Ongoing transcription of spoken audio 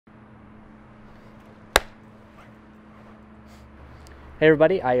Hey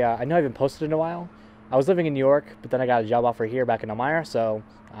everybody, I know I haven't posted in a while. I was living in New York, but then I got a job offer here back in Elmira, so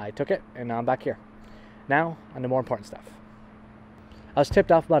I took it and now I'm back here. Now, on to more important stuff. I was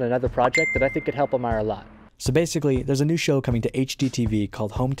tipped off about another project that I think could help Elmira a lot. So basically, there's a new show coming to HGTV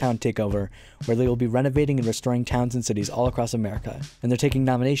called Hometown Takeover, where they will be renovating and restoring towns and cities all across America, and they're taking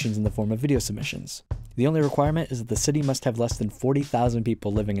nominations in the form of video submissions. The only requirement is that the city must have less than 40,000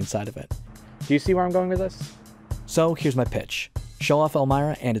 people living inside of it. Do you see where I'm going with this? So here's my pitch. Show off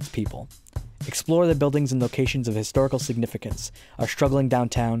Elmira and its people. Explore the buildings and locations of historical significance, our struggling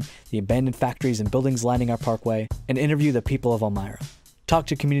downtown, the abandoned factories and buildings lining our parkway, and interview the people of Elmira. Talk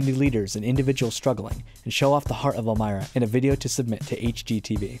to community leaders and individuals struggling, and show off the heart of Elmira in a video to submit to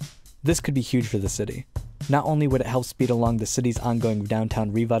HGTV. This could be huge for the city. Not only would it help speed along the city's ongoing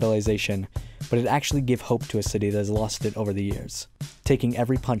downtown revitalization, but it'd actually give hope to a city that has lost it over the years, taking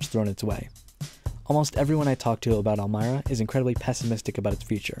every punch thrown its way. Almost everyone I talk to about Elmira is incredibly pessimistic about its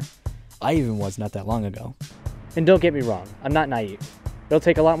future. I even was not that long ago. And don't get me wrong, I'm not naive. It'll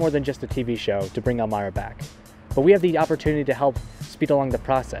take a lot more than just a TV show to bring Elmira back. But we have the opportunity to help speed along the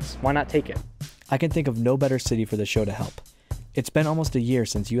process. Why not take it? I can think of no better city for the show to help. It's been almost a year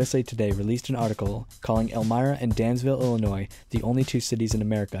since USA Today released an article calling Elmira and Dansville, Illinois, the only two cities in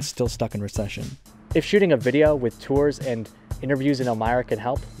America still stuck in recession. If shooting a video with tours and interviews in Elmira can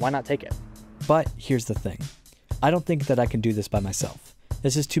help, why not take it? But here's the thing. I don't think that I can do this by myself.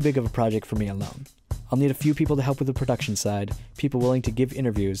 This is too big of a project for me alone. I'll need a few people to help with the production side, people willing to give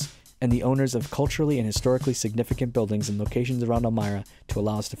interviews, and the owners of culturally and historically significant buildings and locations around Elmira to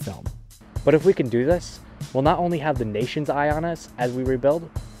allow us to film. But if we can do this, we'll not only have the nation's eye on us as we rebuild,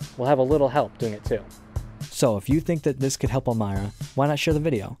 we'll have a little help doing it too. So if you think that this could help Elmira, why not share the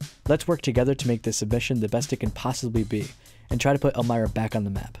video? Let's work together to make this submission the best it can possibly be, and try to put Elmira back on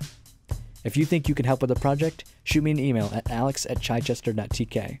the map. If you think you can help with the project, shoot me an email at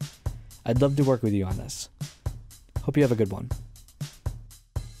alex@chichester.tk. I'd love to work with you on this. Hope you have a good one.